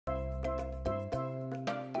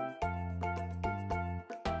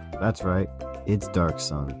That's right, it's Dark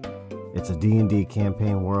Sun. It's a D&D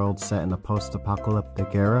campaign world set in a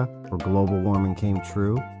post-apocalyptic era where global warming came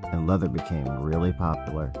true and leather became really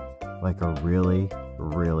popular. Like a really,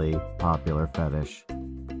 really popular fetish.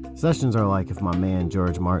 Sessions are like if my man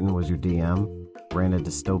George Martin was your DM, ran a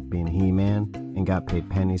dystopian He-Man, and got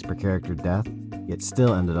paid pennies per character death, yet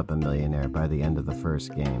still ended up a millionaire by the end of the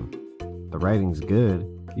first game. The writing's good,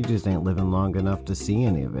 you just ain't living long enough to see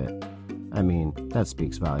any of it. I mean, that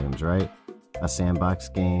speaks volumes, right? A sandbox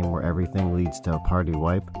game where everything leads to a party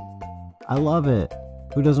wipe. I love it!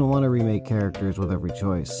 Who doesn't want to remake characters with every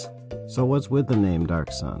choice? So what's with the name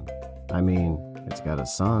Dark Sun? I mean, it's got a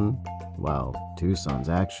sun. Well, two suns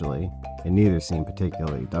actually, and neither seem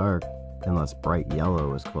particularly dark, unless bright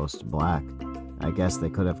yellow is close to black. I guess they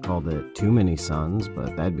could have called it Too Many Suns,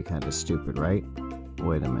 but that'd be kind of stupid, right?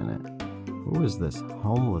 Wait a minute. Who is this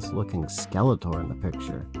homeless-looking Skeletor in the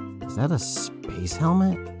picture? Is that a space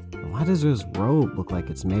helmet? Why does his robe look like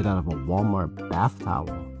it's made out of a Walmart bath towel?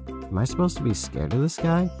 Am I supposed to be scared of this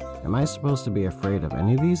guy? Am I supposed to be afraid of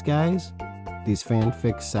any of these guys? These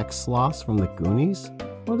fanfic sex sloths from the Goonies?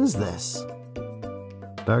 What is this?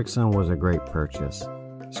 Dark Sun was a great purchase.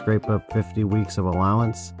 Scrape up 50 weeks of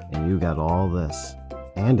allowance, and you got all this.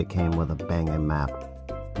 And it came with a banging map.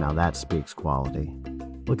 Now that speaks quality.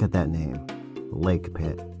 Look at that name. Lake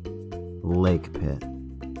Pit. Lake Pit.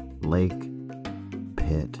 Lake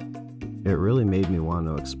Pit. It really made me want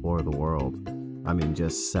to explore the world. I mean,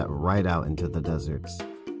 just set right out into the deserts.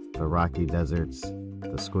 The rocky deserts,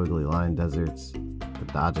 the squiggly line deserts, the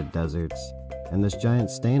dotted deserts, and this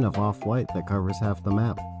giant stain of off-white that covers half the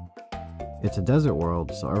map. It's a desert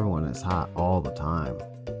world, so everyone is hot all the time.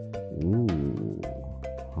 Ooh.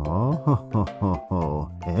 Oh, ho, ho, ho,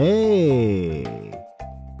 ho. Hey!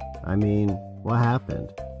 I mean, what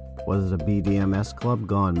happened? Was it a BDMS club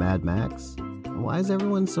gone Mad Max? Why is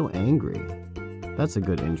everyone so angry? That's a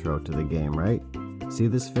good intro to the game, right? See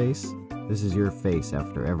this face? This is your face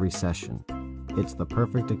after every session. It's the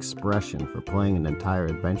perfect expression for playing an entire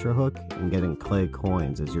adventure hook and getting clay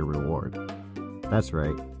coins as your reward. That's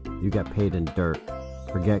right, you got paid in dirt.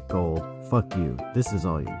 Forget gold, fuck you, this is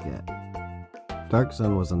all you get. Dark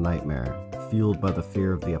Sun was a nightmare, fueled by the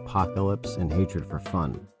fear of the apocalypse and hatred for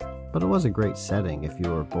fun. But it was a great setting if you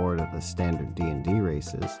were bored of the standard D&D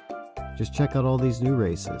races. Just check out all these new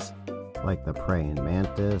races, like the praying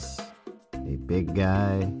mantis, a big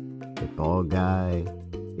guy, a bald guy,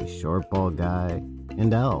 a short bald guy,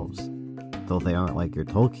 and elves. Though they aren't like your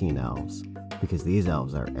Tolkien elves, because these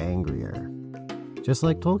elves are angrier. Just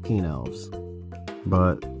like Tolkien elves.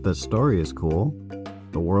 But the story is cool.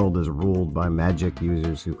 The world is ruled by magic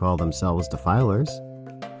users who call themselves Defilers,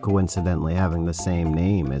 coincidentally having the same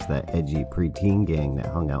name as that edgy preteen gang that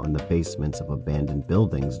hung out in the basements of abandoned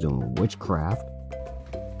buildings doing witchcraft.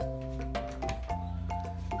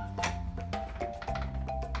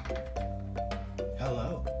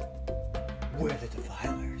 Hello. We're the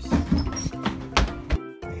Defilers.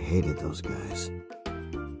 I hated those guys.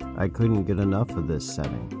 I couldn't get enough of this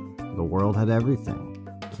setting. The world had everything.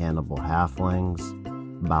 Cannibal halflings,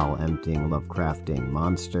 bowel-emptying Lovecrafting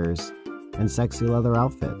monsters, and sexy leather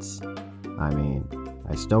outfits. I mean,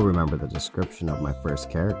 I still remember the description of my first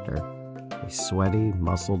character. A sweaty,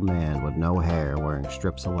 muscled man with no hair wearing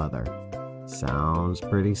strips of leather. Sounds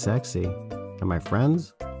pretty sexy. And my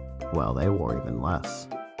friends? Well, they wore even less.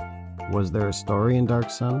 Was there a story in Dark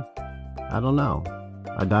Sun? I don't know.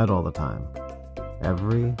 I died all the time.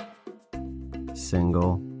 Every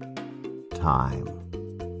single time.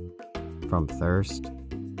 From thirst,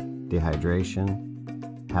 dehydration,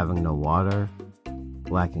 having no water,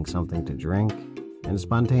 lacking something to drink, and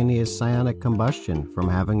spontaneous psionic combustion from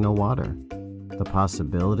having no water. The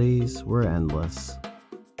possibilities were endless.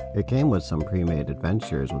 It came with some pre-made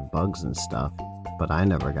adventures with bugs and stuff, but I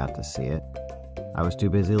never got to see it. I was too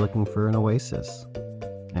busy looking for an oasis.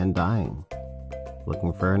 And dying.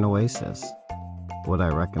 Looking for an oasis. Would I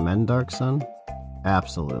recommend Dark Sun?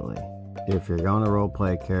 Absolutely. If you're going to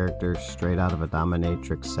roleplay characters straight out of a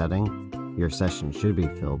dominatrix setting, your session should be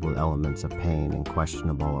filled with elements of pain and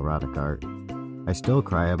questionable erotic art. I still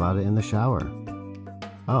cry about it in the shower.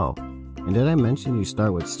 Oh, and did I mention you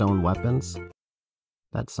start with stone weapons?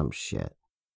 That's some shit.